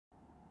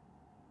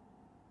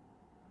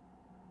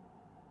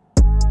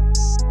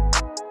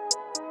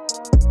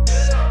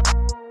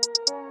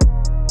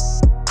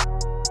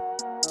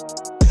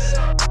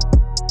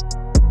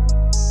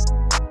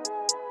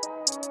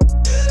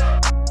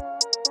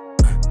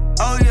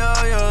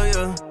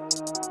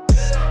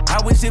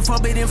I wish that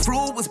forbidden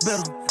fruit was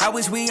bitter. I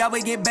wish we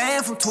always get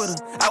banned from Twitter.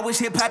 I wish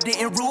hip-hop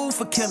didn't rule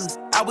for killers.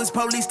 I wish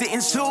police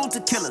didn't shoot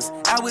to killers.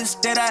 I wish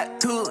that I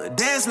could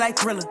dance like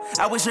Thriller.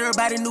 I wish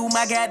everybody knew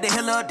my guy the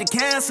healer, the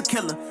cancer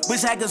killer.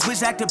 Wish I could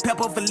switch Dr.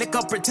 Pepper for liquor,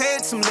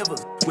 protect some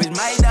livers. Wish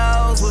my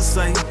dogs were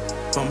safe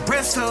from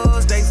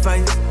bristles they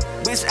face.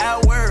 Wish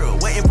our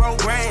world wasn't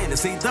programmed to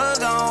see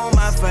thug on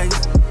my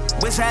face.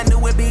 Wish I knew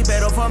it'd be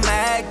better for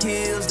my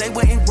kids. They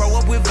wouldn't grow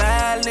up with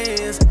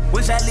violence.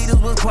 Wish our leaders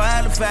was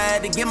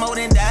qualified to get more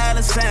than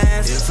dollar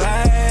signs. If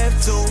I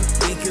have to,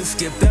 we can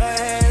skip the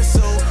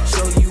hassle.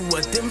 Show you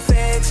what them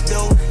facts do.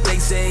 They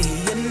say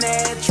he a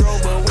natural,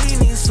 but we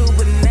need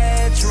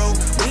supernatural.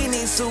 We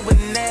need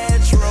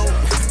supernatural.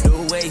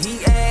 The way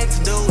he acts,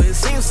 though, it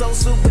seems so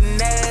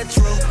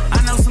supernatural.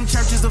 I know some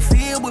churches are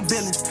filled with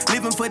villains,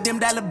 living for them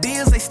dollar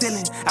bills they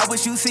stealing. I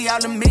wish you see all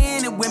the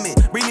men and women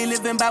really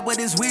living by what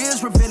his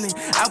will's revealing.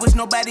 I wish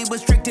nobody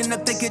was tricked into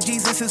thinking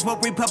Jesus is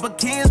what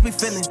Republicans be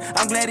feeling.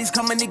 I'm glad he's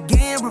coming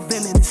again,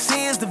 revealing his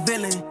sins the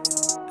villain.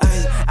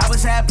 I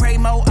wish I prayed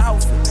more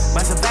often.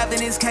 By surviving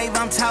this cave,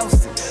 I'm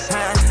tossing.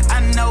 I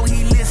know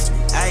he listening.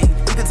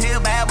 You can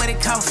tell by what it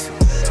costs.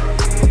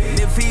 And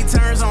if he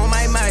turns on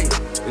my mic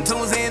and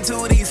tunes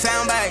into these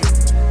sound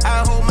bites,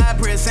 I hope my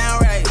prayer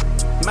sound right.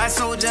 My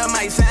soldier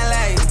might sound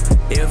like,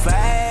 if I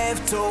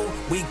have to,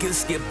 we can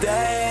skip the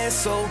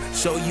hassle.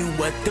 Show you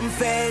what them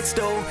facts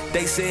do.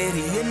 They said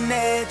he a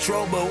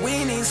natural, but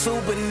we need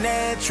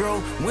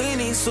supernatural. We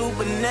need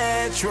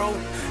supernatural.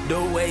 The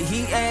way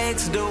he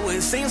acts, though,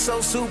 it seems so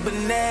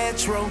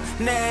supernatural.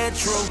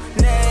 Natural,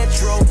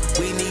 natural.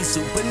 We need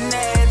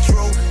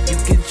supernatural. You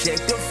can check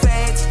the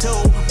facts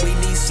too. We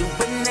need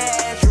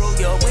supernatural.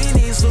 Yo,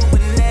 we need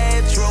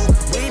supernatural.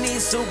 We need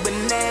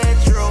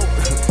supernatural.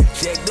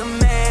 Check the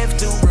math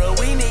too, bro.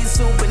 We need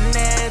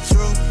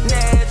supernatural,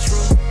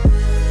 natural.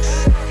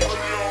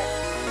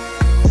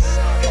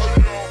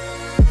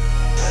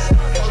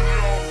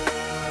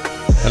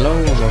 Hello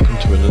and welcome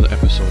to another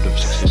episode of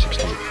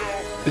 6060.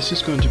 This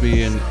is going to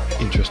be an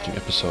interesting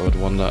episode,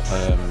 one that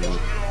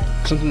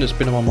something that's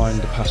been on my mind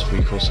the past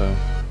week or so.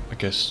 I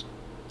guess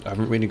I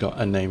haven't really got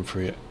a name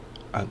for it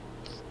at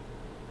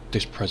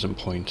this present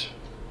point,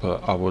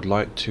 but I would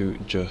like to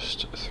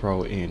just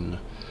throw in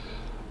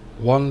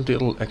one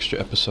little extra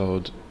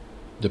episode,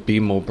 the Be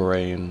More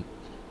Brain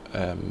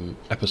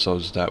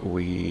episodes that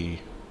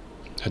we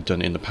had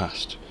done in the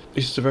past.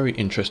 This is a very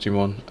interesting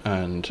one,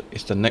 and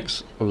it's the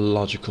next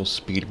logical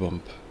speed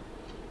bump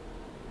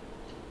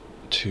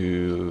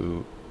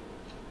to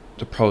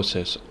the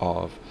process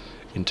of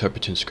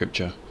interpreting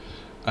scripture,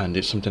 and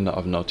it's something that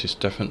I've noticed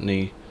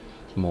definitely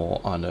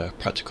more on a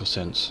practical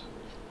sense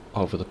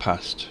over the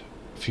past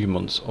few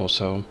months or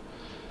so.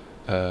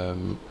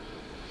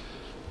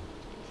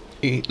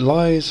 It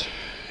lies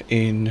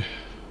in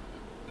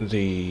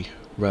the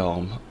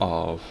realm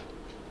of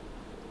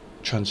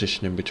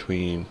transitioning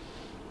between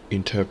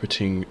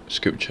interpreting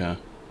scripture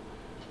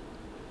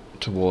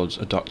towards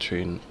a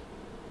doctrine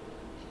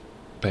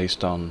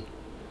based on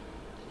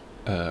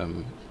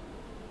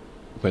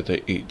whether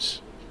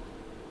its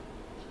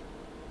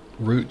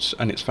roots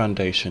and its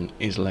foundation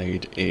is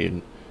laid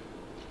in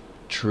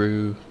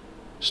true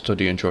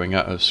study and drawing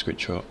out of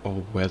scripture,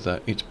 or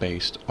whether it's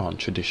based on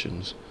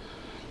traditions.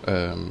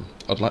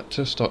 I'd like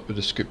to start with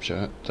the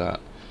scripture that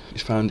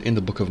is found in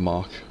the book of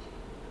Mark,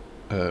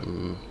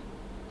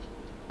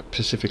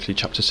 specifically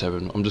chapter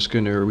 7. I'm just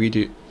going to read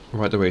it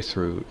right the way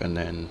through, and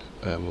then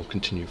we'll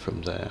continue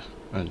from there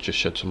and just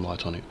shed some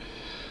light on it.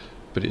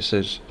 But it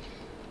says,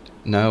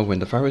 "Now when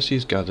the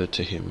Pharisees gathered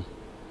to him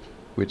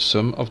with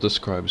some of the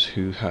scribes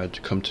who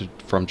had come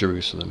from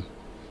Jerusalem,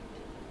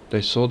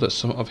 they saw that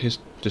some of his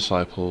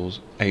disciples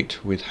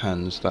ate with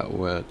hands that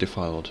were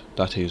defiled,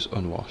 that is,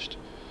 unwashed.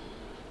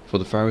 For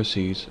the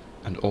Pharisees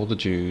and all the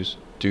Jews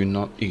do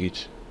not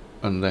eat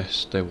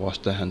unless they wash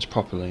their hands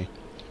properly,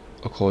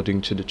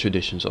 according to the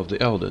traditions of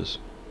the elders.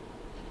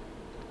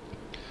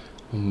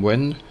 And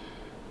when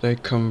they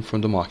come from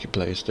the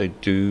marketplace, they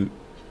do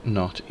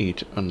not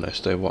eat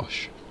unless they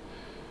wash.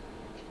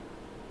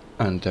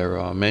 And there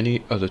are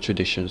many other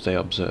traditions they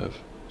observe,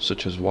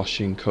 such as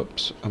washing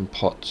cups and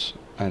pots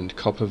and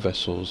copper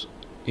vessels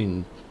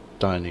in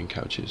dining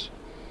couches.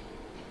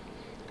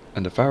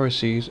 And the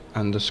Pharisees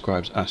and the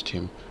scribes asked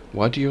him,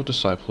 'Why do your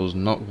disciples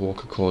not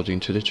walk according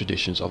to the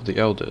traditions of the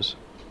elders,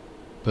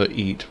 but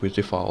eat with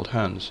defiled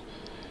hands?'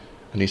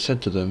 And he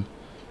said to them,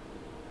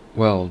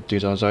 'Well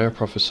did Isaiah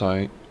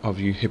prophesy of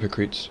you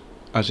hypocrites,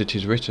 as it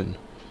is written,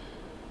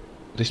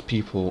 This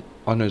people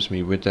honours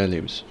me with their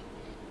lips,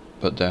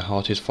 but their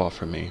heart is far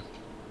from me.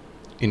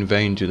 In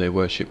vain do they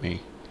worship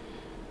me,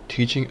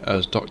 teaching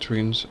as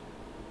doctrines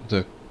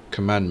the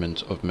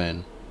commandments of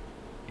men.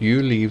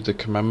 You leave the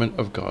commandment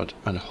of God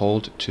and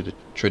hold to the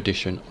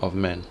tradition of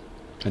men.'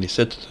 And he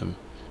said to them,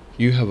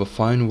 'You have a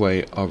fine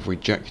way of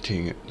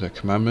rejecting the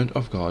commandment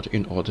of God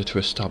in order to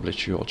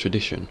establish your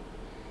tradition.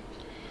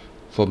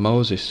 For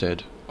Moses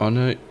said,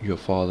 Honour your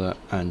father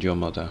and your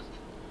mother,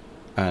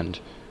 and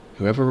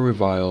whoever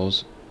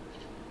reviles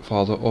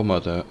father or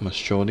mother must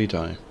surely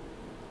die.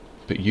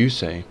 But you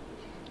say,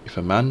 If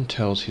a man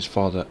tells his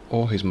father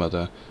or his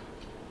mother,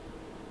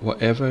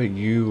 whatever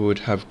you would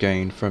have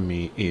gained from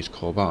me is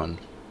Korban,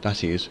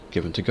 that is,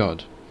 given to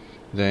God,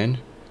 then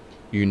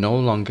you no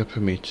longer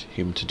permit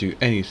him to do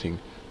anything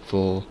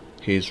for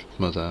his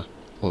mother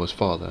or his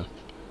father,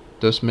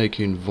 thus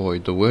making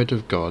void the word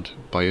of God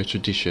by a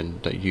tradition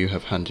that you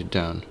have handed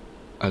down,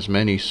 as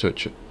many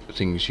such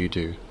things you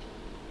do.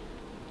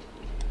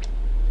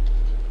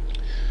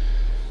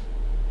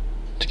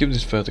 To give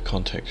this further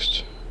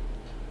context,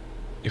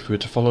 if we were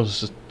to follow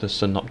the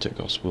Synoptic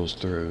Gospels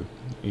through,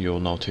 you'll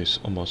notice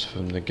almost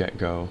from the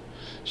get-go,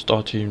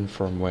 starting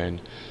from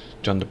when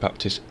John the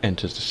Baptist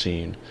enters the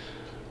scene,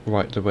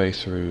 right the way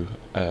through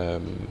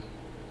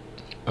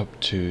up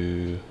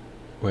to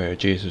where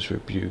Jesus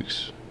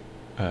rebukes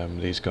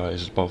these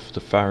guys, both the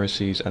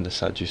Pharisees and the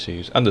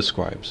Sadducees and the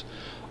scribes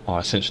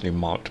are essentially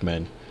marked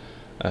men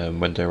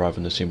when they arrive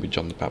on the scene with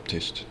John the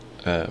Baptist,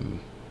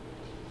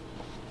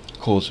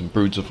 calls them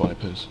broods of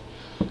vipers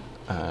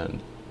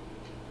and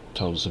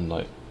tells them,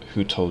 like,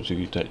 who told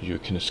you that you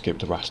can escape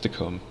the wrath to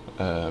come,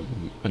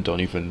 and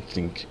don't even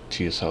think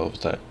to yourselves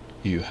that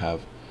you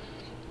have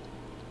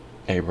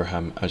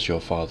Abraham as your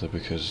father,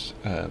 because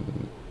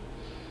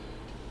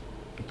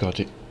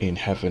God in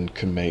heaven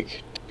can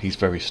make these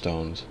very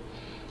stones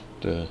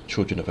the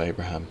children of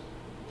Abraham,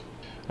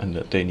 and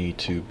that they need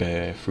to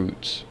bear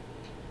fruits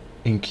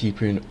in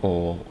keeping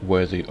or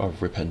worthy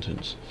of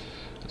repentance.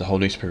 The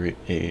Holy Spirit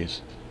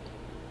is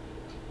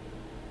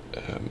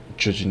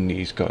judging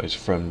these guys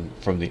from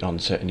the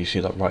onset, and you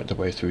see that right the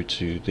way through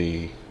to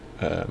the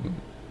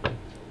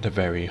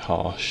very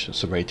harsh,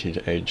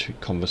 serrated edge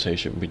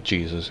conversation with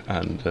Jesus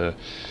and the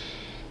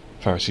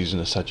Pharisees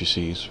and the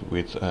Sadducees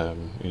with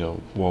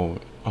woe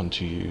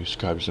unto you,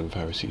 scribes and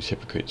Pharisees,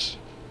 hypocrites,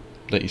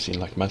 that you see in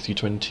like Matthew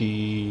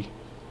 23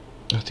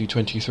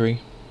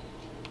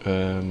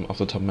 off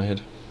the top of my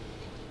head.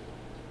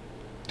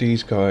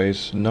 These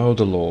guys know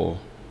the law,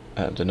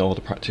 they know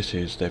the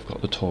practices, they've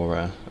got the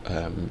Torah,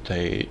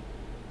 they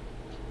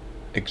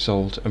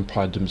exalt and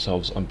pride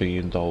themselves on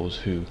being those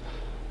who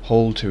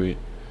hold to it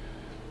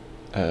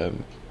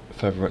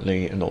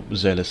fervently and not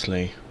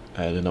zealously.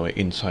 They know it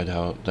inside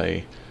out,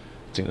 they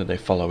think that they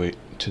follow it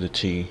to the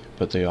T,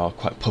 but they are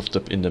quite puffed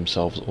up in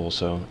themselves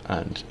also,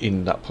 and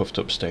in that puffed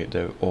up state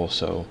they're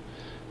also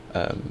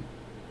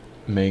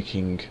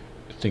making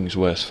things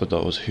worse for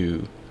those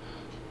who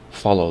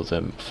follow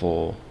them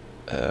for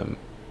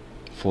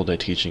their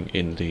teaching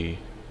in the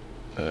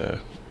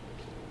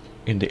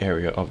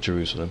area of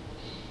Jerusalem.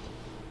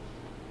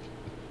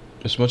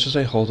 As much as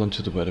they hold on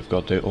to the word of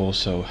God, they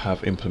also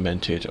have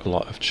implemented a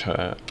lot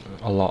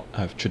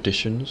of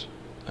traditions,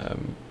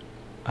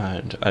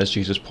 and as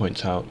Jesus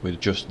points out, with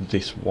just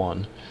this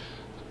one,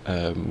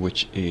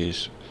 which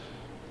is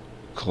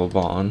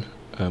Korban,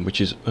 which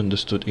is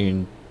understood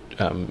in,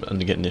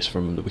 and getting this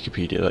from the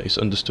Wikipedia, that it's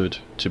understood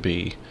to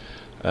be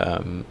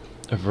a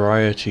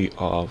variety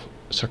of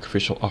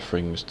sacrificial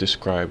offerings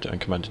described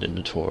and commanded in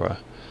the Torah.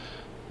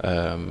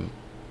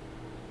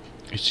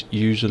 It's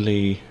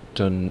usually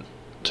done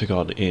to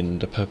God in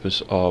the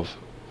purpose of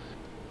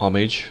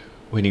homage,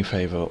 winning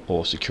favour,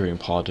 or securing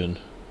pardon.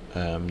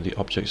 The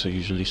objects are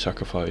usually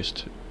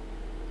sacrificed,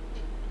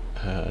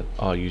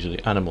 are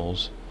usually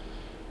animals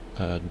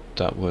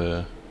that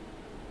were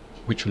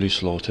ritually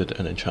slaughtered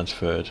and then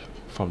transferred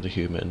from the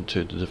human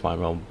to the divine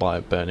realm by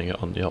burning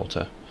it on the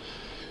altar.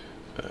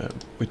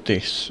 With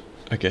this,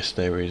 I guess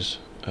there is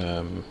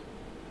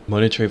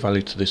monetary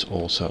value to this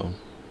also,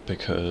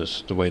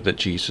 because the way that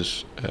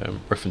Jesus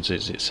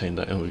references it, saying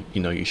that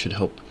you should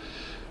help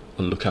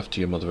and look after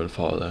your mother and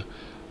father,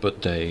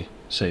 but they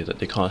say that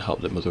they can't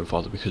help their mother and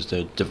father because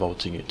they're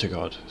devoting it to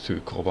God through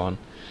Korban.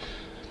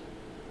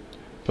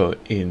 But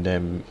in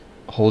them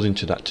holding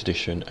to that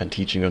tradition and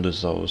teaching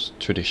others those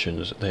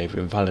traditions, they've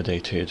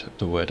invalidated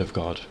the word of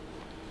God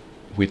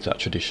with that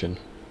tradition,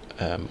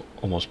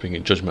 almost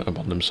bringing judgment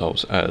upon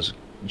themselves as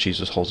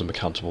Jesus holds them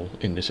accountable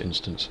in this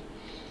instance.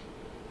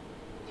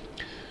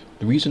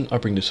 The reason I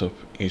bring this up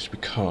is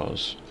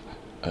because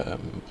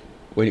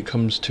when it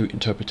comes to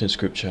interpreting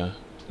scripture,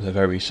 the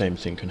very same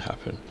thing can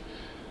happen.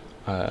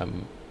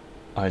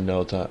 I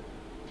know that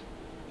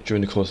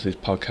during the course of this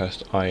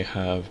podcast I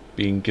have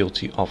been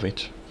guilty of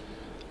it,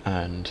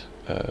 and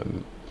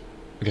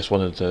I guess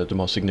one of the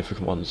most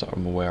significant ones that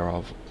I'm aware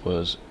of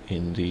was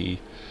in the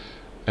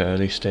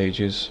early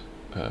stages,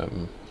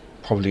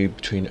 probably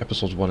between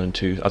episodes 1 and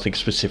 2. I think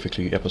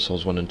specifically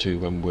episodes 1 and 2,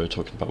 when we were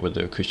talking about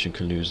whether a Christian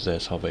can lose their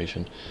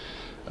salvation.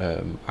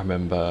 I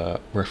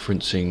remember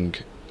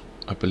referencing,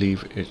 I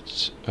believe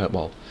it's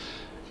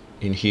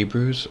in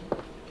Hebrews,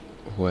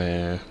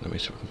 where, let me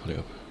see if I can pull it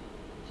up.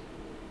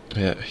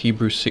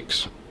 Hebrews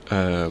 6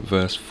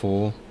 verse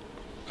 4,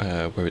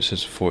 where it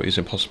says, "For it is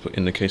impossible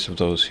in the case of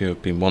those who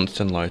have been once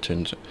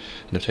enlightened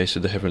and have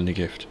tasted the heavenly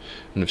gift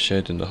and have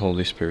shared in the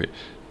Holy Spirit,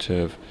 to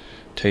have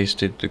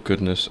tasted the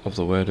goodness of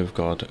the word of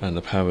God and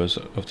the powers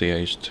of the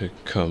age to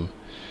come,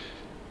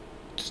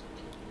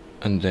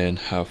 and then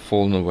have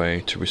fallen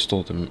away, to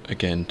restore them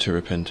again to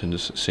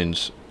repentance,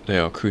 since they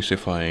are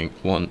crucifying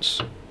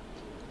once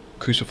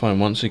crucifying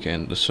once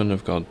again the Son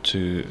of God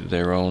to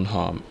their own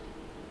harm,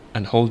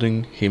 and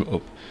holding him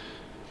up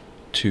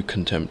to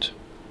contempt.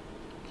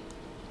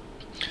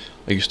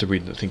 I used to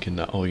read that thinking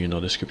that,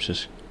 the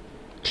scriptures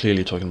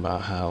clearly talking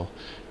about how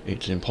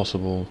it's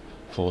impossible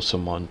for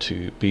someone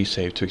to be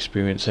saved, to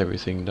experience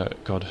everything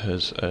that God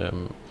has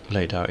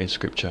laid out in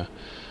scripture,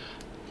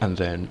 and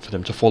then for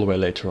them to fall away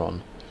later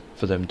on,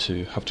 for them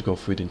to have to go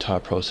through the entire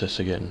process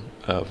again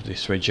of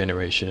this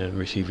regeneration and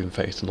receiving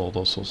faith and all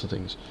those sorts of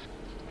things.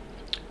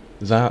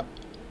 That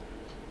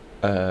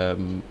a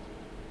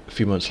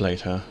few months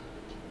later,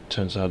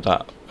 turns out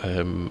that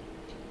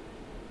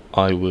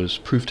I was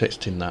proof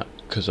texting that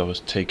because I was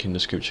taking the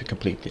scripture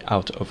completely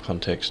out of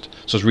context.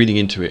 So I was reading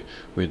into it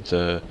with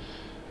the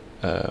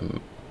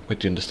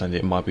understanding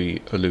it might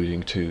be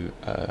alluding to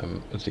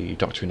the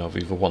doctrine of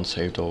either once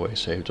saved,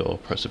 always saved, or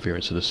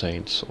perseverance of the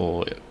saints,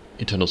 or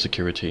eternal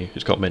security.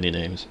 It's got many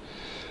names.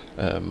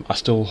 I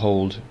still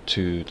hold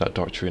to that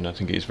doctrine. I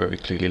think it is very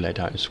clearly laid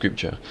out in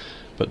scripture,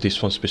 but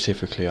this one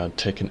specifically I'd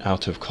taken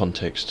out of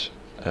context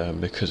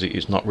because it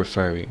is not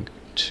referring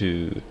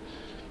to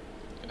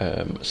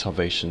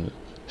salvation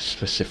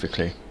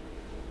specifically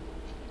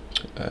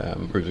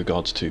with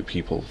regards to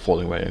people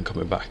falling away and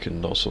coming back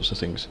and those sorts of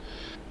things.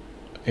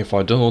 If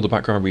I'd done all the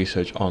background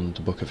research on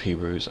the book of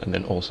Hebrews and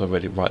then also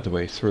read it right the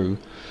way through,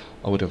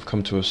 I would have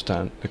come to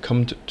understand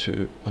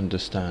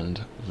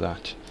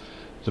that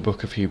the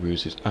book of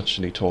Hebrews is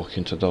actually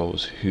talking to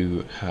those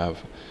who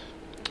have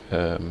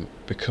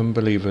become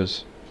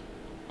believers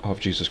of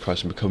Jesus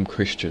Christ and become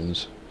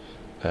Christians,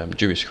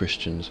 Jewish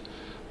Christians,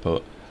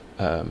 but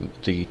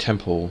the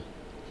temple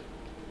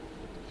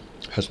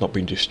has not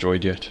been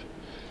destroyed yet,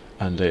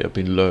 and they have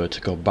been lured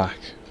to go back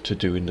to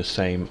doing the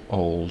same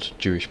old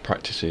Jewish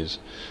practices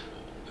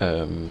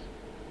that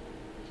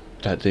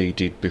they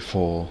did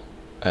before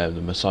the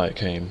Messiah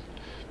came,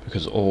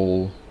 because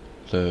all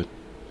the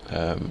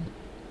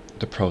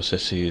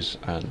processes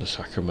and the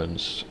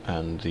sacraments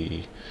and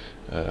the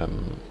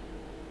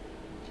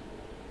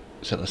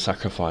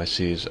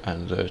sacrifices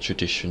and the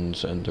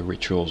traditions and the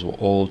rituals were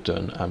all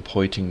done and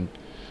pointing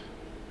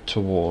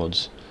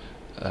towards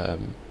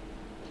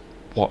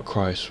what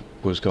Christ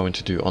was going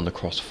to do on the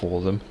cross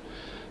for them.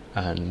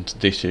 And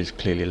this is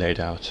clearly laid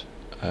out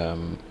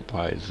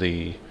by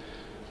the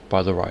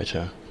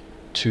writer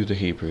to the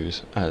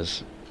Hebrews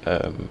as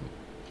a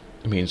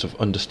means of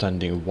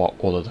understanding what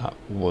all of that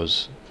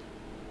was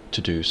to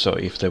do. So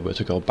if they were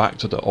to go back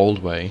to the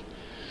old way,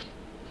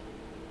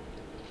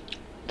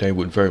 they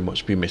would very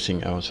much be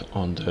missing out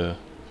on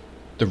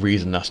the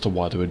reason as to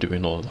why they were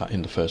doing all of that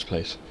in the first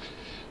place.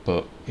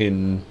 But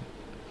in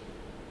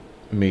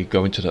me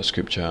going to that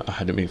scripture, I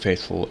hadn't been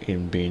faithful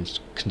in being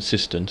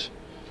consistent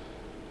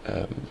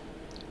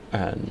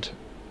and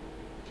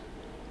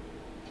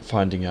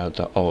finding out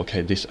that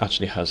this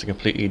actually has a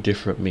completely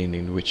different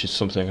meaning, which is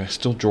something I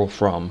still draw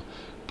from,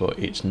 but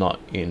it's not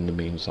in the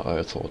means that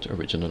I thought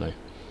originally.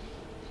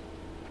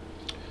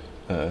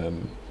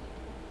 And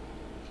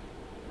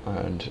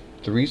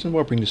the reason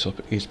why I bring this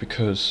up is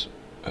because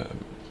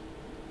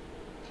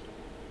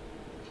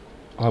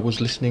I was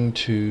listening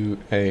to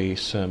a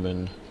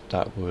sermon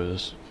that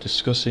was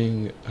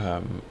discussing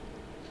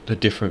the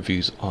different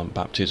views on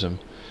baptism.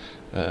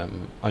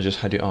 I just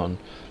had it on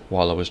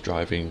while I was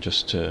driving,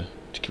 just to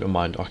keep my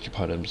mind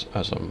occupied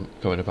as I'm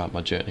going about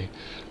my journey.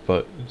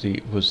 But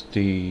it was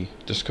the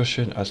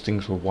discussion as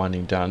things were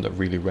winding down that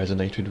really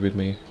resonated with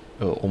me,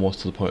 almost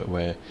to the point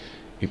where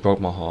it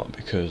broke my heart,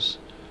 because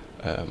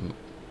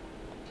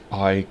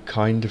I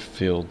kind of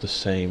feel the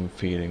same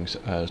feelings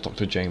as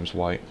Dr. James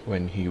White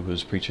when he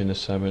was preaching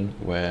this sermon,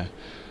 where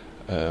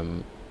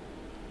well,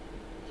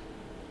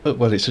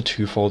 it's a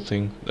twofold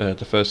thing.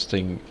 The first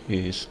thing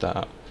is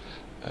that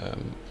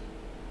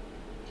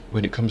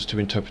when it comes to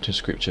interpreting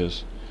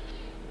scriptures,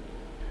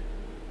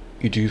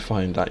 you do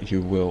find that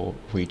you will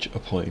reach a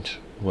point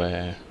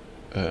where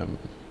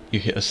you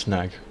hit a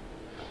snag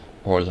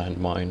or a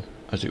landmine,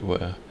 as it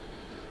were,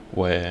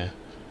 where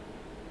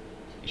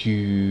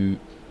you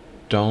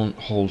don't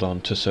hold on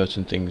to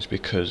certain things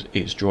because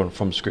it's drawn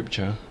from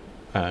scripture,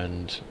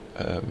 and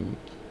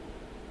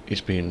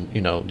it's been,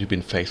 you've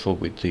been faithful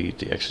with the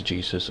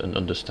exegesis and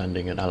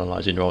understanding and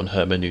analysing your own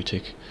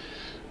hermeneutic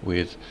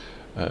with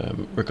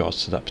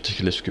regards to that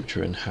particular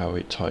scripture and how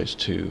it ties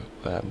to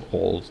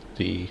all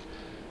the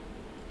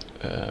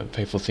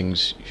faithful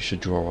things you should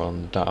draw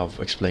on that I've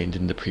explained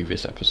in the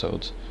previous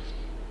episodes.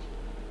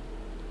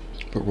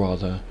 But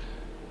rather,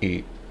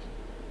 it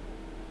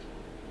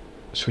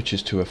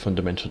switches to a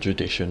fundamental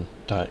tradition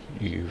that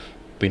you've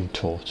been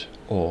taught,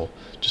 or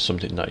just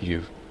something that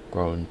you've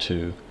grown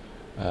to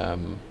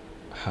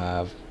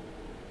have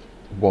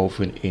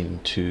woven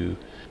into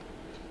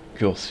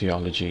your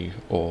theology,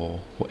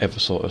 or whatever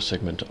sort of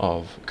segment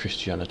of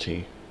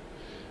Christianity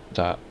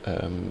that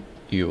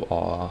you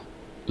are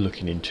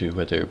looking into,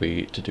 whether it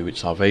be to do with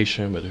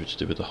salvation, whether it's to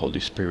do with the Holy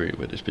Spirit,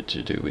 whether it's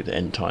to do with the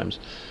end times,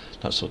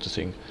 that sort of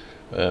thing.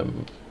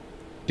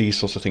 These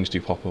sorts of things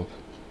do pop up.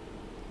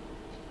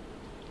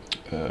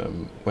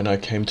 When I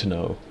came to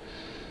know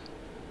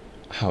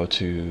how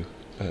to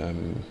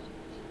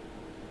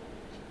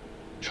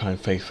try and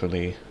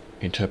faithfully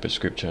interpret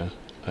scripture.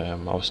 I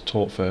was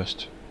taught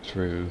first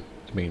through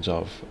the means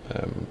of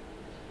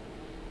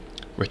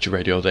Richard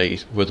Radio. They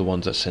were the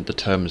ones that sent the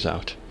terms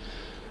out.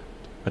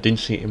 I didn't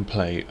see it in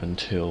play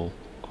until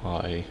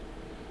I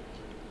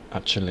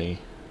actually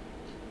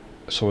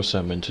saw a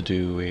sermon to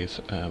do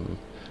with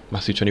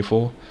Matthew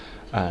 24,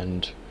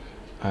 and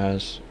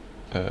as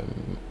I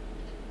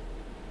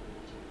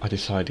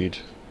decided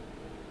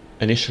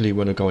initially,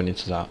 when I'm going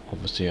into that,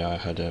 obviously I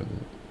had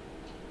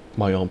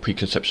my own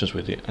preconceptions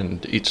with it,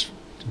 and it's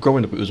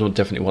growing up, it was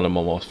definitely one of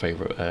my most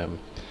favourite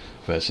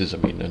verses. I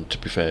mean, and to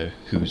be fair,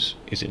 whose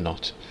is it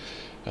not?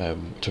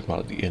 Talking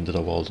about the end of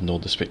the world and all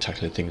the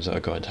spectacular things that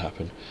are going to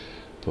happen,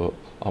 but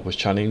I was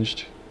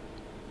challenged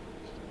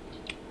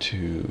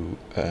to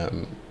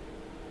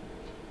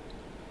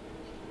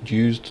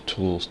use the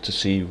tools to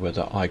see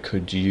whether I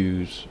could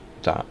use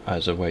that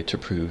as a way to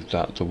prove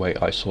that the way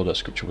I saw that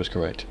scripture was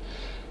correct.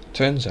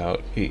 Turns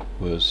out it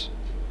was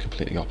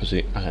completely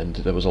opposite, and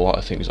there was a lot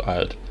of things I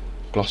had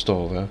glossed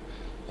over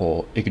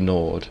or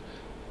ignored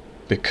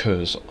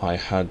because I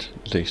had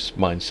this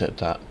mindset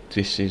that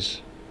this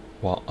is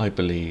what I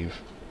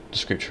believe the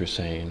scripture is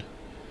saying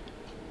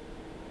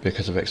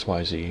because of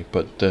XYZ,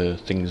 but the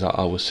things that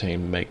I was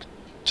saying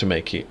to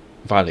make it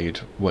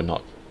valid were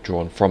not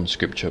drawn from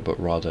scripture, but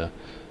rather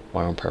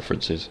my own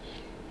preferences.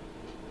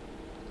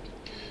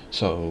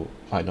 So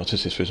I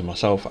noticed this with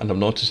myself, and I've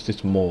noticed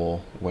this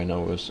more when I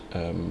was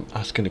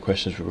asking the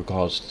questions with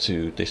regards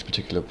to this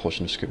particular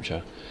portion of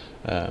scripture,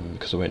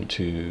 because I went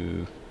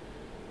to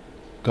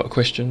Got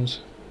Questions,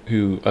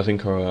 who I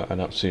think are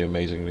an absolutely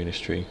amazing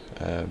ministry.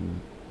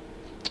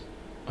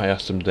 I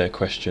asked them their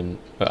question.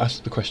 I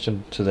asked the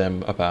question to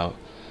them about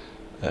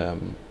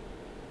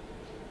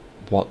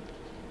what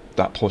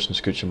that portion of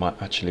scripture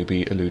might actually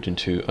be alluding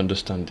to,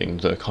 understanding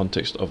the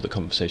context of the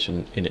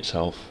conversation in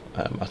itself.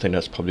 I think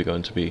that's probably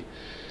going to be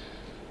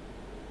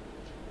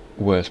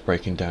worth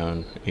breaking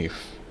down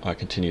if I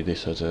continue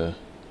this as a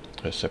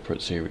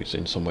separate series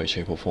in some way,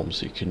 shape or form,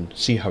 so you can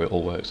see how it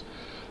all works.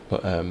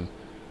 But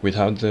with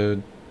how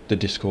the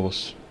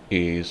discourse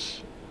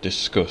is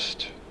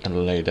discussed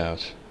and laid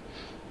out,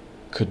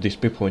 could this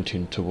be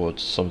pointing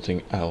towards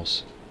something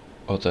else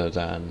other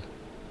than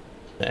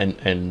an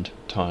end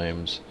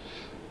times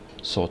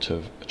sort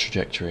of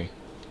trajectory?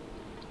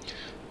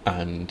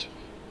 And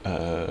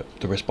the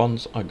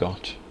response I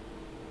got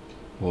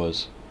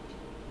was,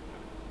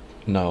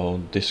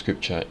 no, this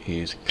scripture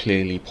is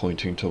clearly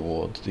pointing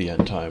towards the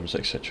end times,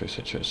 etc,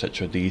 etc,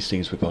 etc. These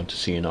things we're going to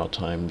see in our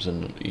times,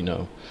 and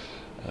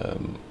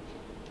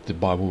the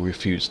Bible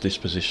refutes this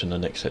position,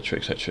 and etc,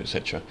 etc,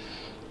 etc.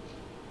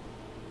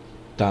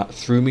 That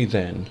threw me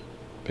then,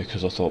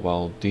 because I thought,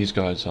 well, these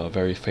guys are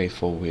very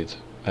faithful with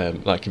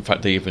in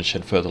fact they even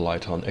shed further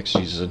light on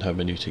exegesis and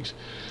hermeneutics,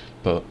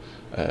 but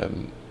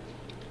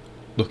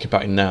looking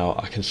back now,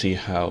 I can see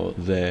how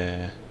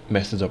their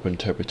methods of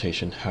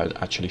interpretation had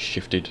actually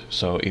shifted.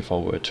 So if I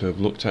were to have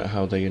looked at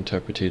how they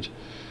interpreted,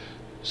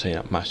 say,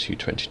 at Matthew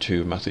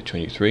 22, Matthew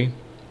 23,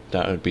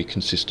 that would be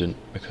consistent,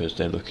 because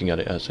they're looking at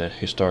it as a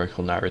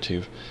historical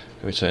narrative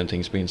with certain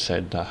things being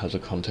said that has a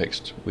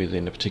context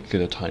within a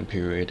particular time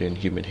period in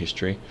human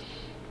history.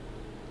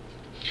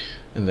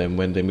 And then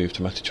when they move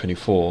to Matthew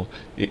 24,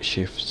 it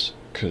shifts,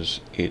 because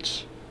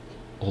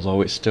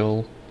although it's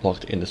still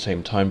locked in the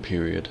same time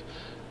period,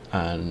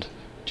 and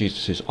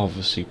Jesus is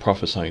obviously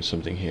prophesying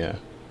something here,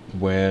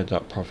 where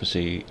that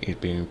prophecy is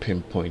being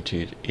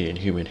pinpointed in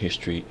human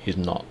history is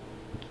not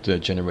the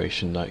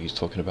generation that he's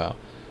talking about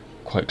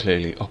quite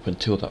clearly up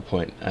until that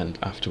point, and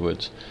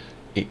afterwards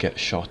it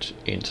gets shot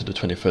into the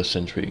 21st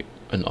century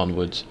and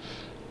onwards.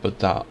 But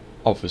that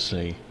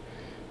obviously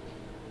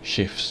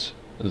shifts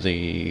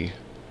the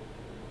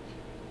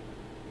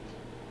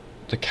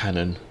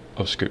canon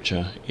of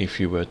scripture if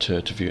you were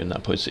to view it in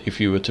that place. If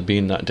you were to be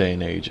in that day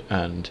and age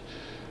and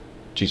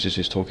Jesus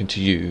is talking to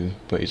you,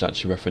 but he's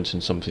actually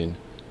referencing something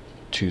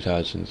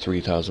 2,000,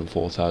 3,000,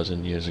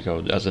 4,000 years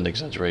ago, as an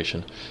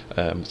exaggeration,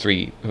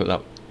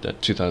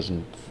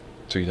 2,000,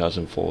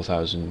 3,000,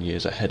 4,000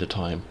 years ahead of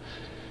time,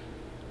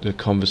 the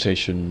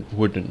conversation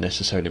wouldn't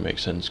necessarily make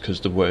sense,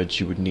 because the words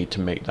you would need to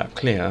make that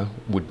clear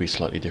would be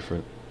slightly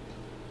different.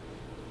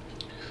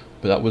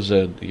 But that was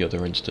the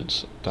other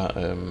instance that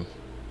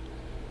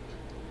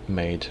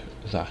made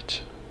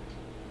that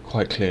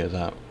quite clear,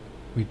 that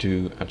we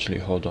do actually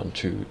hold on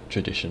to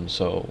tradition.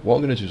 So what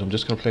I'm going to do is I'm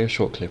just going to play a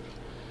short clip,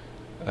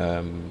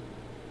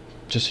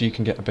 just so you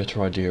can get a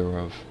better idea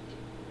of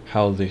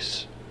how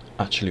this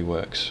actually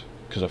works,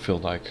 because I feel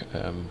like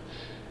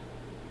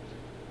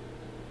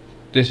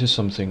this is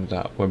something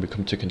that when we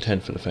come to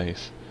contend for the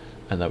faith,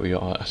 and that we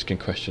are asking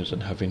questions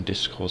and having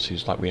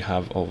discourses like we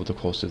have over the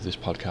course of this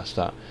podcast,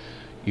 that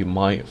you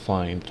might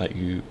find that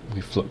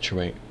we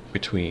fluctuate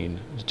between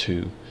the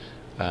two.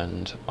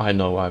 And I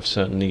know I've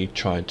certainly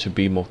tried to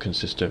be more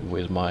consistent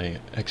with my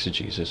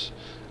exegesis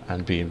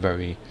and being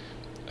very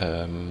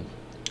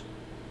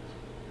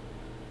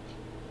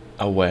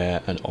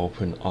aware and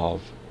open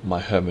of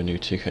my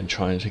hermeneutic and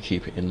trying to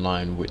keep it in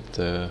line with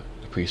the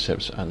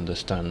precepts and the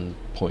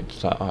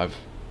standpoints that I've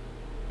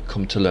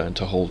come to learn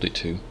to hold it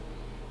to.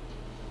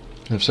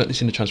 And I've certainly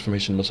seen the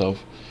transformation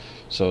myself.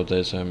 So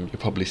there's you've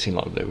probably seen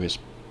like there is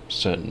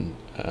certain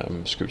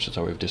scriptures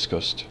that we've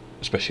discussed,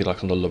 especially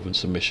like on the love and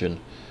submission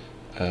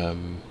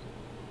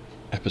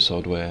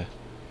episode, where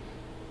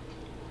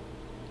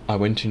I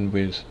went in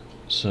with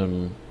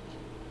some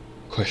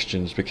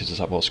questions because it's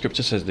like, well,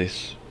 scripture says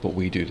this, but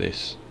we do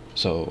this,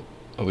 so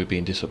are we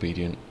being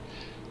disobedient?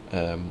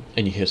 And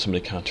you hear some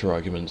of the counter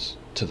arguments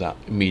to that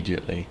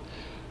immediately.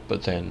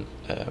 But then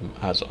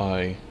as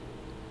I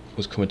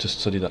was coming to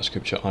study that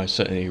scripture, I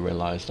certainly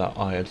realised that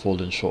I had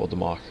fallen short of the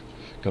mark.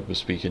 God was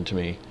speaking to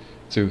me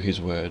through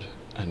his word,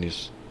 and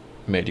he's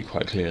made it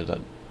quite clear that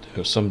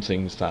there are some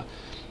things that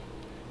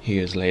he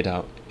has laid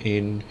out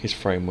in his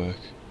framework,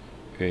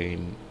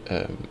 in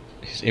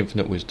his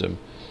infinite wisdom,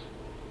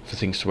 for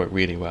things to work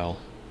really well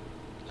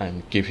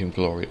and give him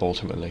glory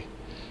ultimately.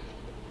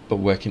 But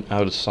working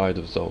outside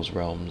of those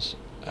realms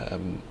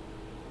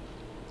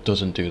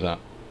doesn't do that.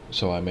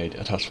 So I made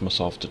a task for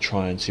myself to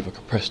try and see if I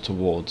could press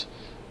towards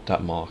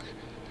that mark,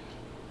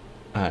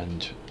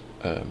 and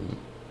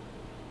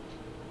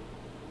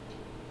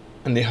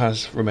it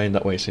has remained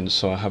that way since.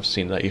 So I have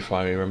seen that if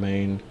I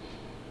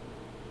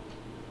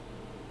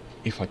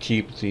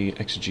keep the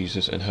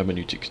exegesis and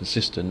hermeneutic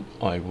consistent,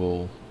 I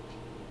will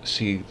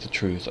see the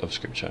truth of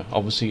scripture.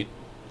 Obviously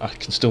I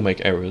can still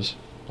make errors,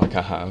 like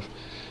I have,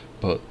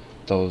 but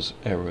those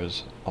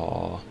errors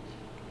are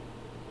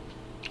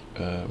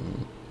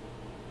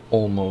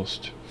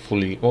almost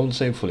fully, well, I wouldn't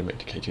say fully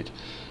mitigated.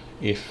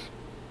 If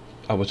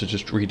I were to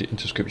just read it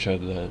into scripture,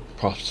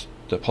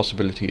 the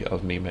possibility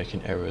of me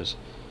making errors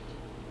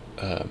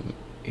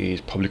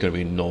is probably going to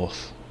be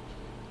north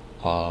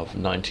of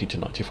 90 to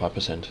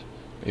 95%.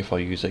 If I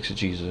use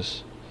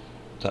exegesis,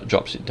 that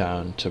drops it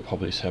down to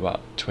probably say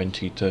about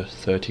 20 to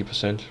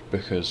 30%,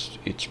 because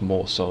it's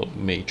more so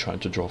me trying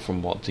to draw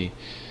from what the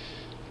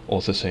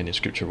author's saying in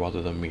scripture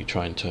rather than me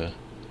trying to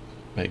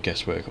make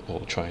guesswork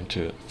or trying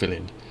to fill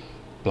in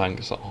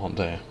blanks that aren't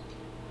there.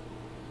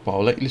 But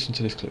I'll let you listen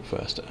to this clip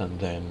first, and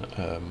then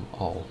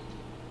I'll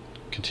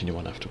continue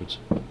on afterwards.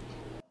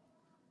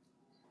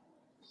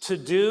 To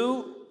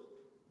do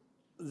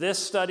this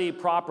study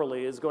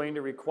properly is going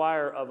to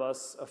require of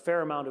us a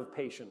fair amount of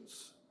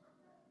patience,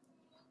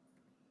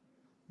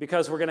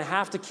 because we're going to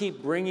have to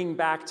keep bringing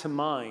back to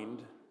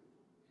mind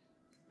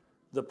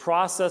the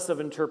process of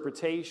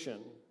interpretation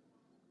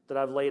that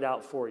I've laid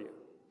out for you.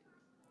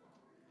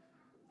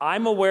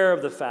 I'm aware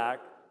of the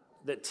fact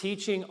that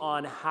teaching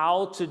on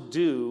how to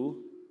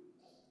do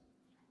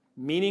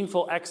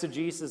meaningful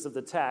exegesis of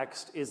the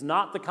text is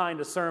not the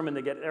kind of sermon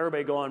that get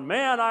everybody going,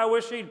 man, I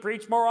wish he'd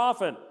preach more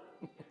often.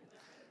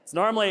 It's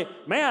normally,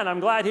 man, I'm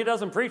glad he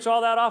doesn't preach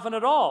all that often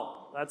at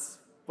all. That's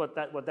what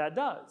that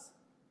does.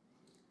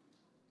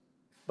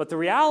 But the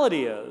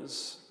reality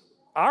is,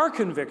 our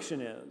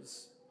conviction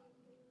is,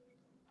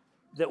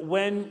 that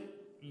when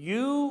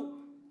you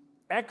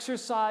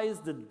exercise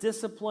the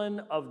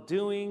discipline of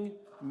doing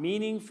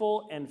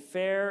meaningful and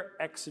fair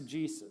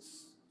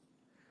exegesis,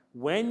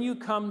 when you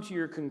come to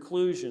your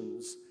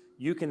conclusions,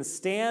 you can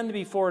stand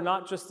before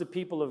not just the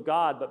people of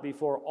God, but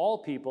before all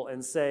people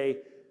and say,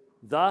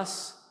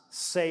 thus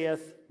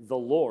saith the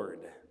Lord.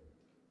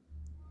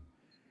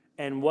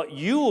 And what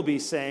you will be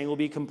saying will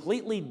be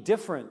completely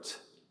different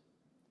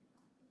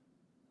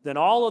than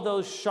all of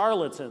those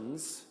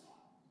charlatans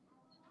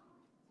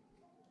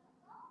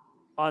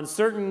on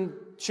certain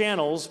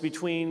channels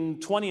between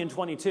 20 and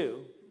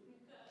 22,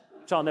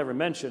 which I'll never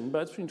mention,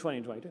 but it's between 20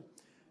 and 22,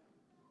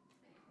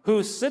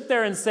 who sit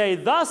there and say,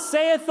 thus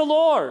saith the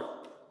Lord,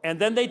 and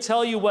then they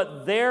tell you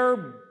what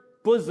their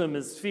bosom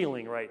is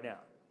feeling right now.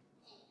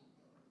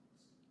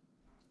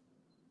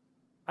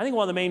 I think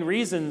one of the main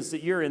reasons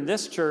that you're in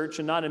this church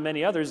and not in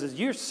many others is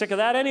you're sick of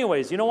that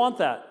anyways. You don't want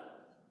that.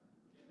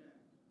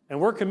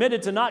 And we're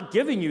committed to not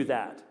giving you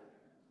that.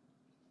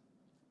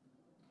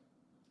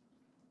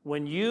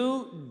 When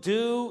you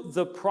do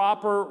the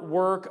proper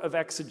work of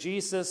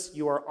exegesis,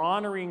 you are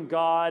honoring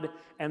God,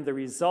 and the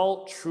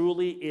result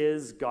truly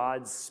is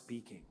God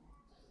speaking.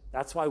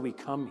 That's why we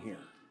come here.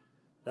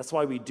 That's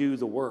why we do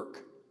the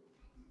work.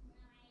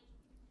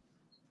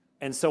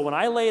 And so when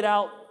I laid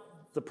out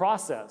the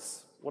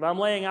process, what I'm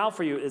laying out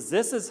for you is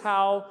this is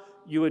how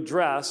you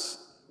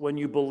address, when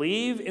you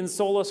believe in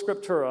sola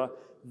scriptura,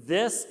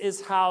 this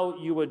is how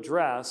you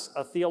address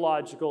a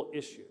theological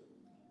issue.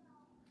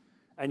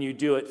 And you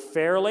do it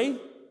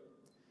fairly.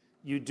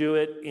 You do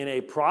it in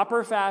a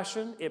proper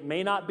fashion. It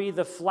may not be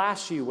the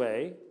flashy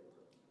way.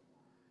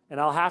 And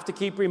I'll have to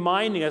keep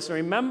reminding us.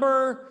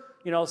 Remember,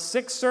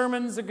 6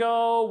 sermons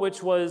ago,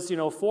 which was,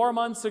 4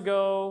 months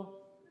ago,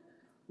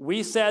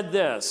 we said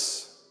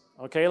this.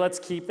 Okay, let's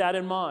keep that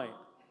in mind.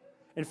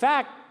 In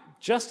fact,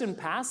 just in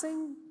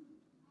passing,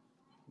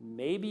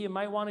 maybe you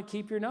might want to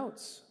keep your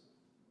notes.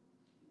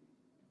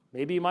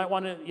 Maybe you might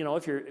want to,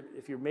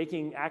 if you're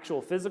making actual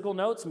physical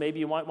notes, maybe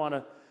you might want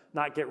to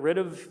not get rid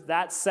of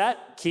that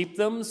set. Keep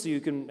them so you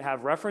can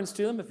have reference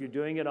to them. If you're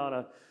doing it on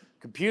a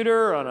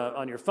computer,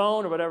 on your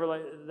phone, or whatever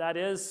like that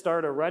is,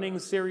 start a running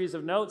series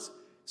of notes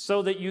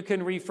so that you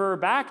can refer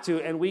back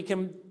to, and we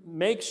can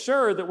make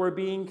sure that we're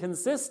being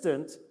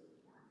consistent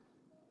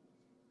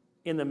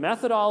in the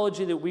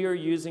methodology that we are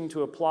using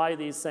to apply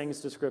these things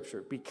to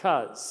Scripture,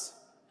 because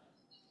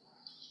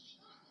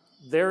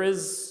there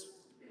is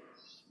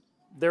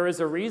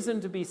a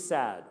reason to be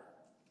sad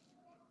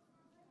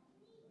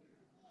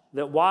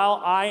that while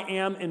I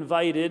am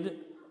invited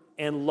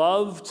and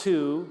love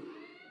to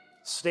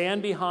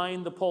stand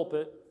behind the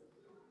pulpit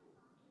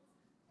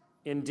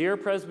in dear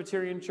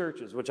Presbyterian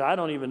churches, which I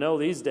don't even know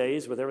these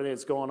days with everything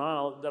that's going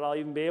on, that I'll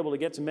even be able to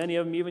get to many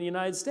of them, even in the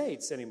United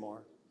States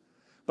anymore.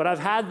 But I've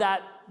had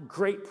that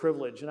great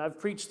privilege, and I've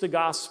preached the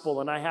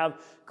gospel, and I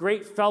have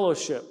great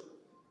fellowship,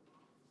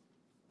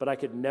 but I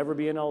could never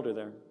be an elder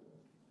there.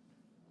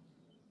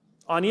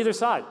 On either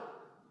side.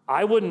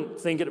 I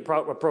wouldn't think it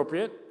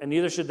appropriate, and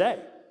neither should they.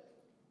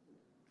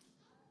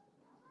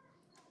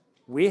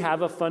 We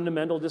have a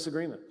fundamental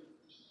disagreement.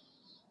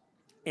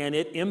 And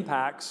it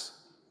impacts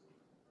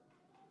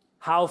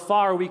how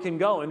far we can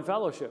go in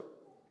fellowship.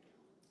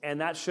 And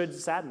that should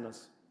sadden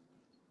us.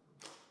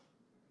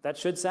 That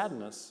should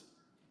sadden us.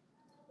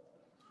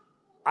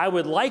 I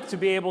would like to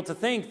be able to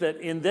think that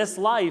in this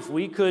life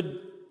we could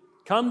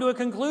come to a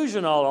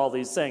conclusion on all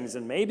these things,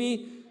 and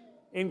maybe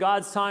in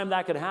God's time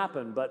that could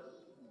happen, but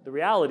the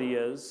reality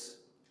is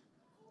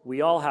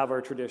we all have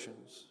our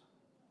traditions.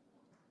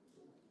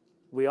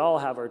 We all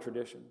have our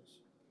traditions.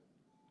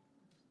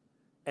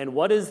 And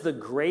what is the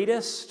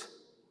greatest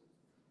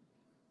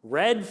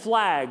red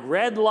flag,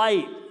 red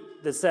light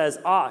that says,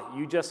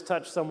 you just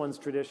touched someone's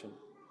tradition?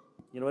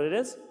 You know what it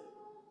is?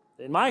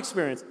 In my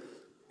experience,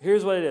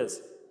 here's what it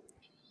is.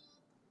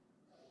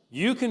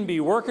 You can be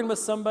working with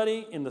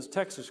somebody in the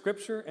text of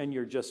Scripture, and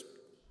you're just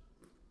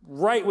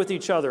right with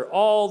each other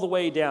all the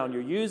way down.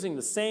 You're using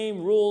the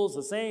same rules,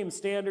 the same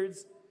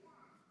standards,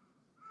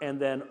 and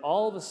then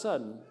all of a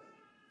sudden,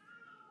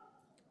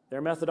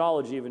 their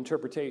methodology of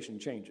interpretation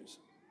changes.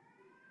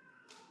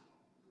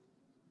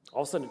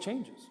 All of a sudden it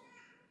changes.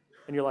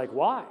 And you're like,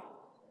 why?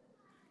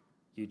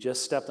 You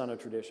just stepped on a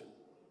tradition.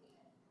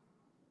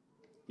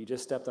 You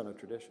just stepped on a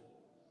tradition.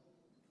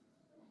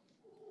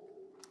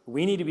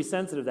 We need to be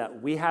sensitive to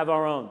that. We have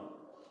our own.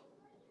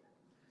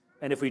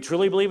 And if we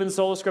truly believe in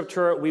sola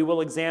scriptura, we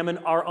will examine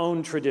our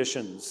own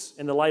traditions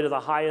in the light of the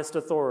highest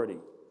authority.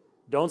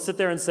 Don't sit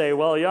there and say,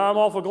 well, yeah, I'm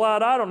awful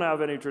glad I don't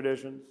have any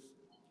traditions.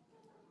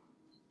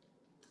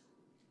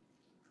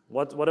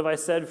 What have I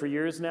said for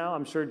years now?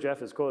 I'm sure Jeff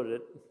has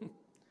quoted it.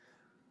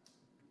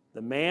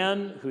 The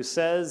man who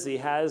says he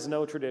has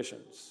no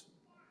traditions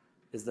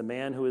is the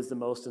man who is the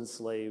most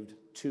enslaved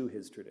to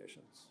his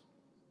traditions.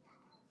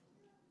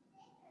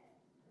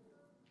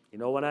 You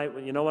know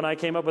when I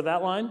came up with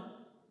that line?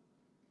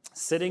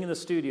 Sitting in the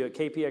studio at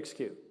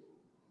KPXQ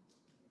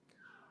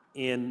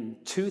in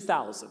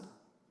 2000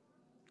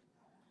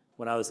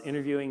 when I was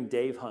interviewing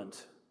Dave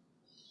Hunt,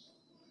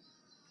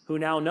 who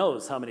now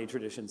knows how many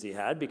traditions he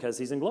had because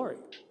he's in glory.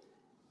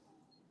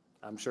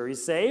 I'm sure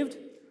he's saved,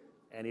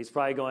 and he's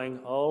probably going,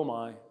 oh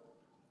my.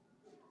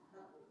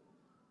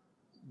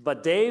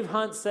 But Dave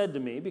Hunt said to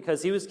me,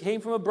 because he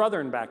came from a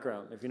Brethren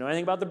background, if you know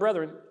anything about the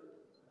Brethren,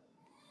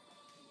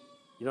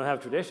 you don't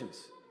have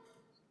traditions.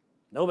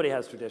 Nobody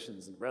has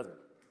traditions in the Brethren.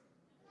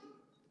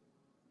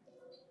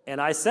 And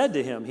I said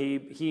to him,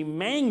 he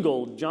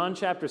mangled John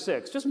chapter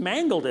 6, just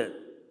mangled it.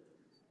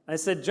 I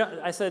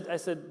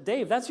said,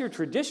 Dave, that's your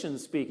tradition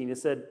speaking. He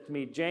said to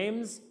me,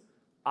 James,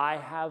 I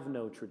have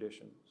no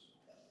traditions.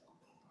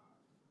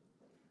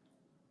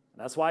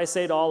 And that's why I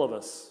say to all of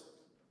us,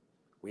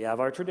 we have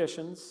our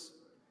traditions.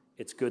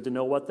 It's good to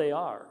know what they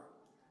are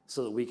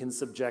so that we can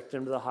subject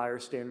them to the higher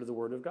standard of the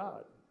Word of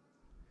God.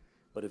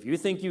 But if you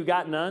think you've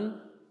got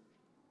none,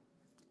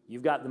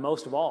 you've got the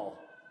most of all,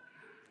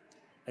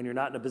 and you're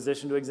not in a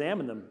position to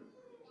examine them.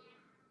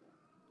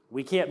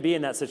 We can't be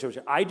in that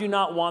situation. I do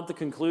not want the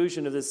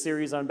conclusion of this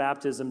series on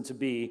baptism to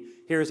be,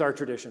 here's our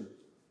tradition.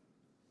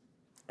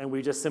 And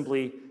we just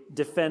simply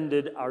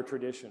defended our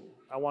tradition.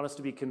 I want us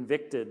to be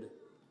convicted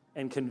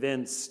and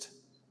convinced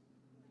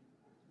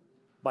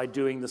by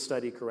doing the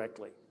study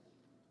correctly.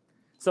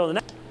 So the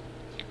next...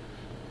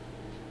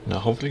 Now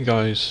hopefully you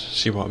guys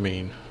see what I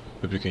mean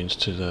with regards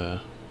to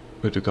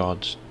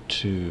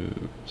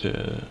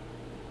the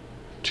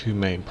two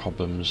main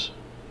problems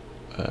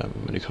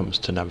when it comes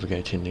to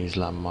navigating these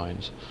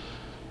landmines.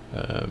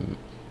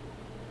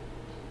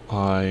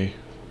 I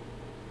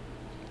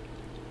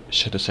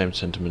share the same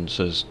sentiments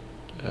as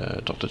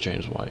Dr.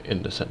 James White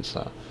in the sense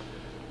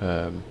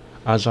that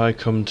as I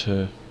come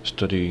to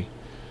study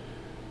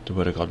the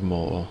Word of God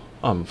more,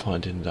 I'm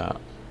finding that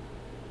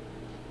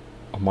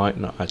I might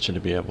not actually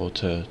be able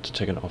to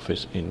take an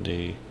office in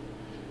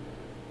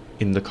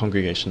the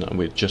congregation that I'm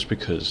with just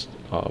because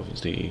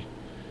of the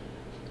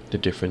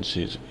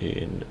differences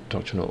in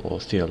doctrinal or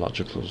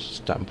theological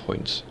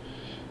standpoints.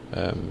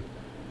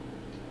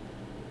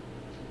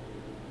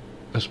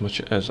 As much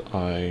as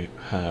I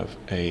have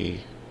a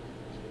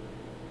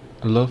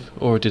a love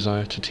or a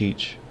desire to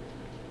teach,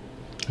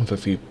 and for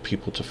few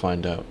people to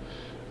find out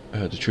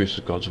the truth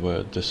of God's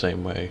word the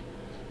same way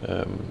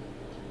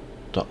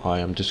that I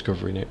am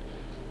discovering it.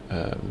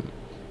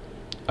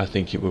 I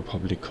think it would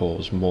probably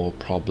cause more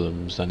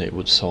problems than it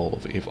would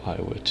solve if I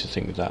were to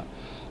think that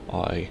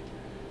I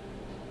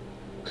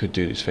could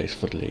do this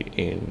faithfully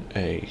in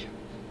a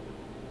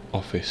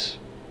office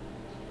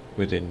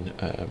within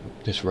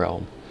this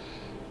realm.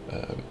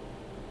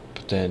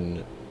 But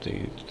then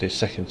the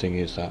second thing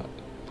is that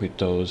with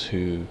those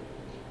who,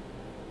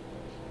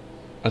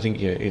 I think,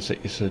 yeah,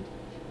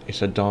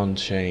 it's a darn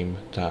shame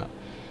that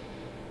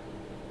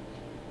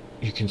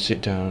you can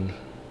sit down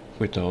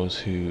with those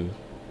who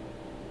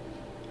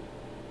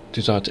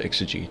desire to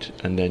exegete,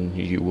 and then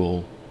you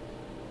will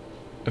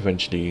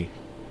eventually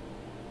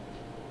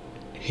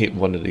hit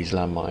one of these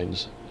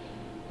landmines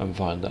and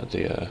find that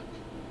the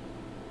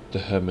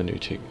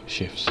hermeneutic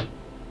shifts,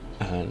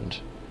 and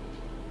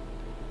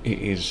it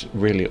is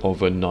really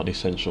over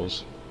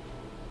non-essentials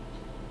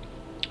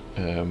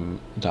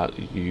that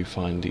you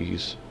find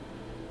these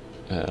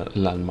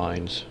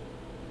landmines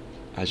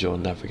as you're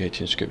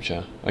navigating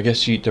scripture. I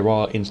guess there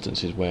are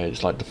instances where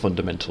it's like the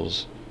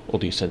fundamentals or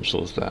the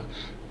essentials that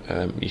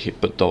you hit,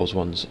 but those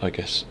ones I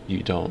guess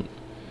you don't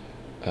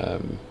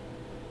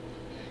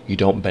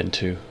bend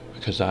to,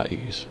 because that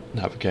is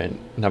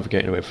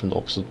navigating away from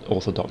the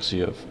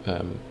orthodoxy of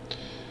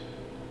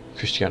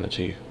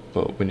Christianity.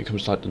 But when it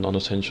comes to like the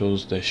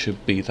non-essentials, there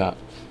should be that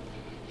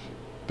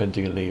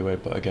bending and leeway.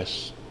 But I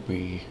guess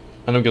and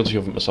I'm guilty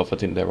of it myself, I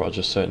think there are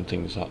just certain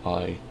things that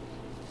I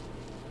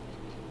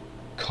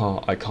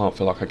can't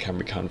feel like I can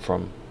recant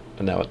from,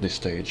 and now at this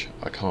stage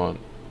I can't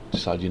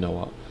decide, you know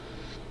what,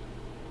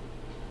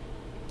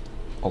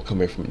 I'll come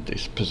here from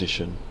this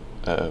position.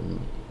 I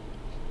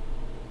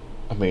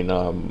mean,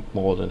 I'm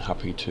more than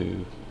happy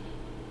to,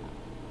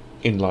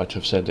 in light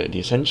of said that the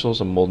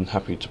essentials, I'm more than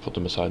happy to put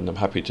them aside, and I'm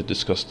happy to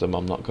discuss them.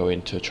 I'm not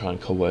going to try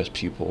and coerce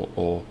people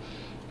or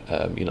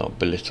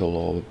belittle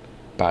or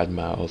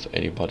badmouth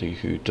anybody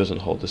who doesn't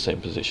hold the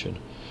same position.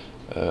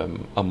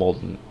 I'm more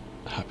than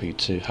happy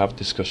to have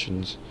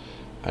discussions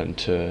and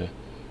to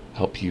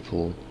help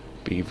people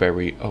be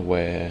very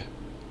aware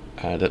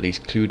and at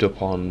least clued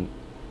up on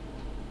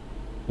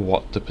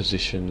what the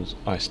positions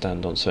I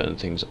stand on certain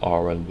things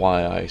are and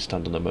why I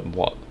stand on them, and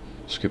what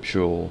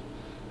scriptural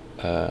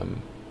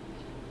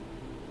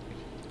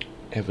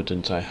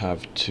evidence I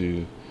have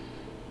to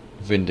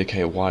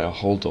vindicate why I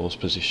hold those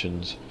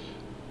positions.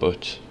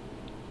 But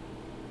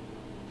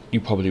you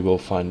probably will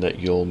find that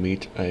you'll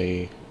meet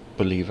a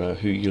believer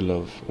who you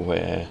love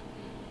where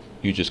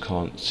you just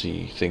can't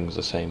see things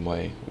the same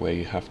way, where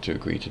you have to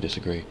agree to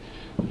disagree.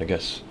 And I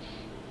guess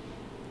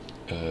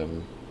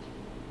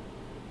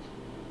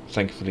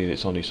thankfully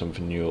it's only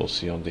something you'll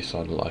see on this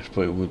side of life,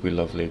 but it would be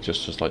lovely,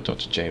 just as like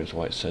Dr. James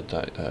White said,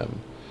 that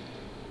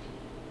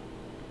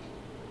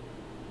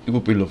it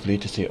would be lovely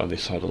to see it on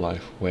this side of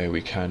life, where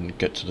we can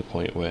get to the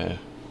point where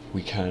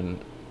we can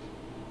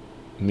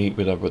meet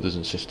with our brothers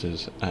and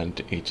sisters,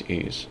 and it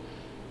is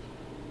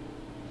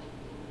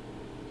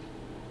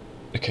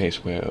a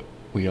case where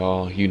we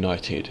are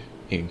united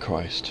in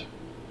Christ.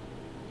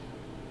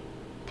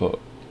 But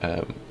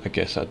I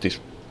guess at this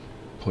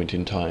point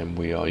in time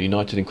we are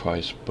united in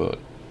Christ, but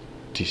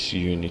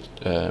disunified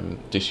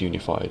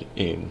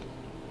in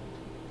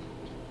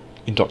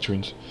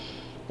doctrines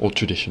or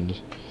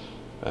traditions.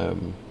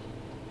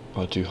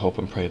 I do hope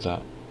and pray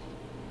that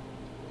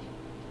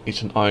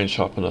it's an iron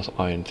sharpeneth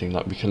iron thing,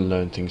 that we can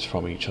learn things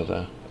from each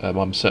other.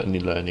 I'm certainly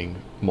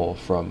learning more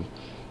from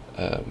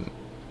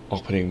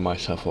opening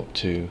myself up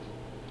to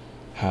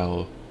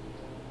how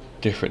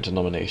different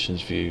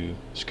denominations view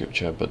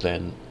scripture, but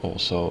then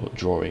also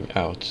drawing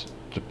out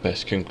the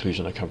best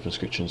conclusion I can from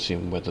scripture and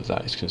seeing whether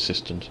that is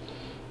consistent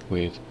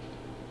with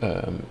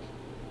the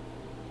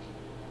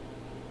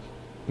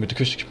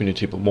Christian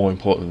community, but more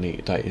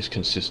importantly that is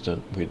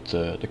consistent with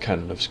the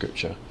canon of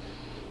scripture.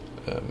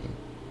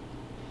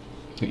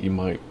 You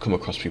might come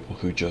across people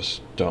who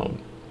just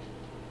don't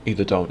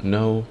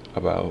know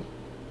about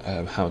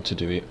how to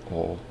do it,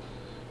 or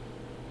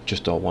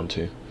just don't want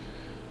to.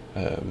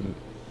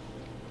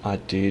 I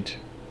did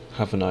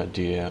have an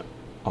idea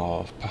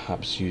of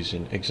perhaps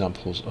using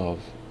examples of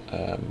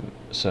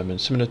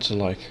sermons similar to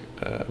like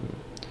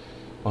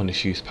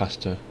Honest Youth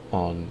Pastor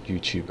on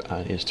YouTube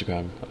and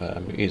Instagram.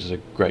 He's a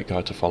great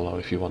guy to follow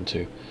if you want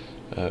to.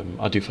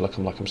 I do feel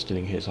like I'm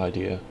stealing his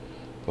idea,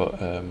 but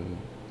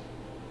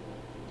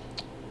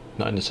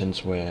not in the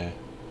sense where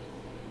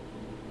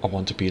I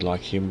want to be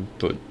like him,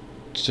 but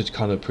to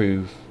kind of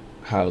prove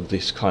how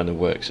this kind of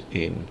works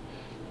in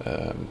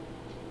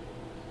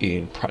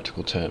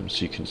practical terms,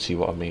 so you can see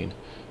what I mean.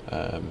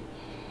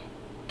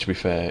 To be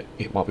fair,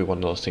 it might be one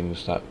of those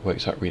things that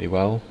works out really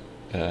well,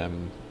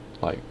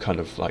 like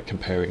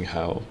comparing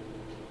how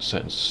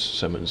certain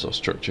sermons are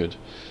structured,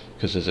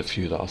 because there's a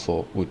few that I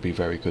thought would be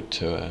very good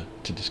to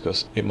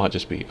discuss. It might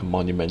just be a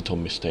monumental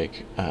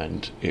mistake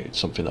and it's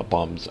something that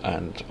bombs,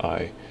 and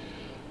I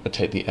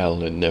take the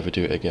L and never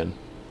do it again.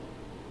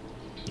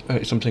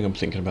 It's something I'm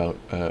thinking about.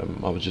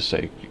 I would just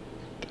say,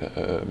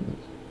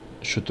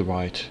 should the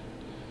right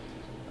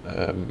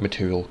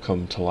material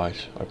come to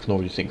light, I can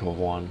already think of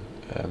one.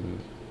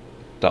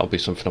 That'll be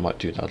something I might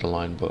do down the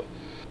line. But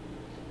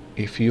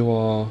if you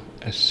are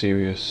as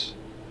serious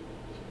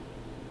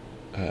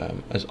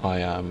as I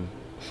am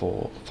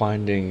for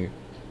finding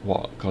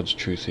what God's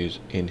truth is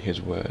in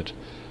His Word,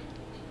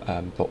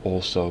 but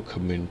also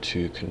coming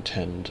to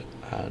contend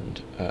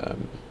and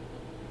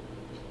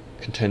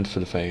contend for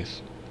the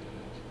faith,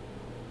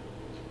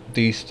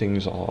 these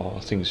things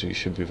are things you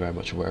should be very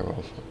much aware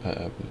of.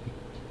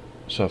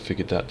 So I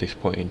figured that at this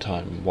point in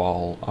time,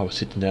 while I was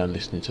sitting down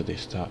listening to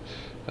this, that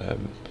it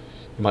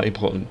might be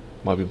important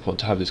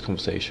to have this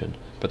conversation,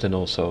 but then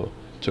also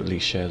to at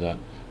least share that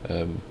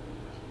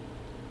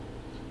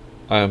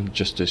I am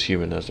just as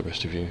human as the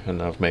rest of you,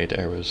 and I've made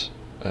errors.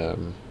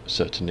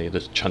 Certainly, the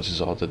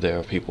chances are that there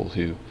are people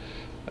who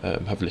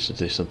have listened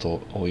to this and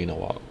thought, oh, you know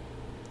what,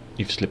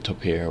 you've slipped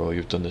up here, or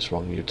you've done this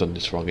wrong,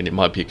 and it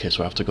might be a case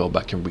where I have to go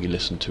back and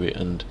re-listen to it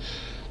and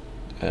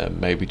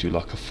maybe do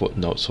like a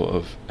footnote sort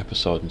of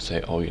episode and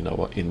say, oh, you know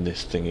what, in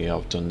this thingy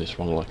I've done this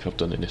wrong like I've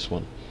done in this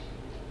one.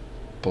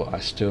 But I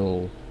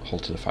still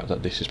hold to the fact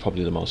that this is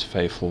probably the most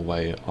faithful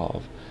way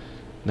of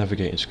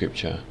navigating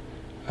scripture,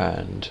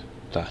 and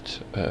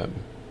that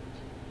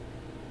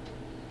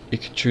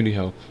it can truly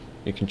help.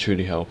 It can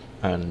truly help,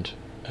 and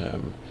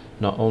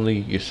not only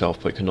yourself,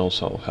 but it can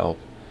also help,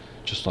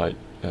 just like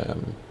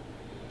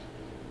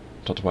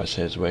Dr. White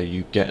says, where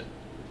you get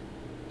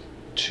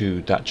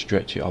to that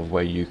trajectory of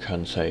where you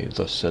can say,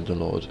 thus said the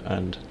Lord,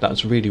 and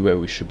that's really where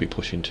we should be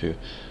pushing to.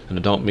 And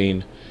I don't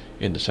mean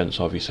in the sense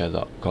of you say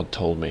that God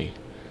told me,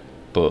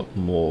 but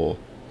more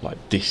like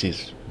this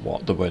is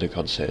what the Word of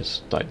God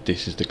says, like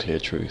this is the clear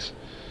truth,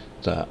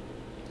 that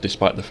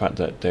despite the fact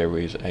that there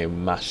is a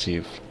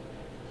massive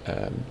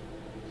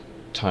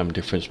time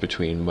difference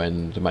between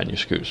when the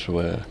manuscripts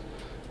were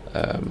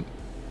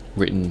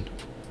written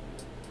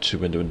to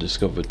when they were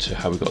discovered to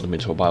how we got them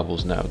into our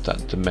Bibles now,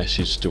 that the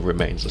message still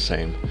remains the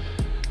same,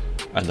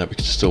 and that we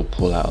can still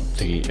pull out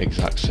the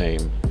exact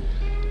same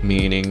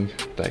meaning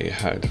they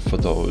had for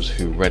those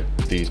who read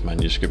these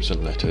manuscripts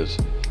and letters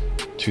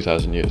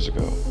 2,000 years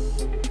ago,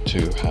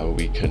 to how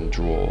we can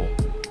draw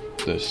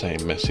the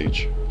same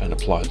message and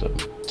apply them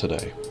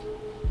today.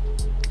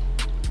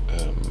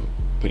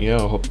 But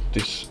yeah, I hope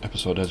this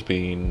episode has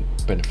been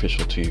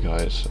beneficial to you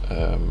guys.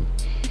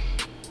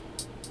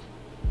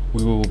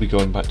 We will be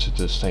going back to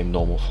the same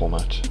normal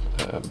format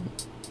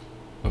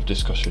of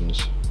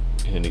discussions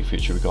in the near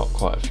future. We've got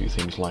quite a few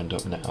things lined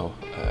up now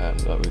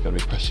that we're going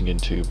to be pressing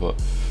into, but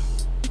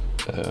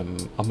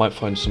I might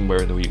find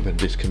somewhere in the week when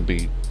this can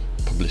be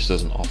published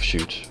as an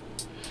offshoot,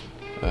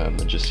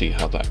 and just see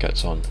how that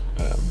gets on.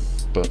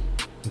 But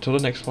until the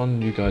next one,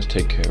 you guys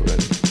take care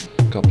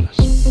and God bless.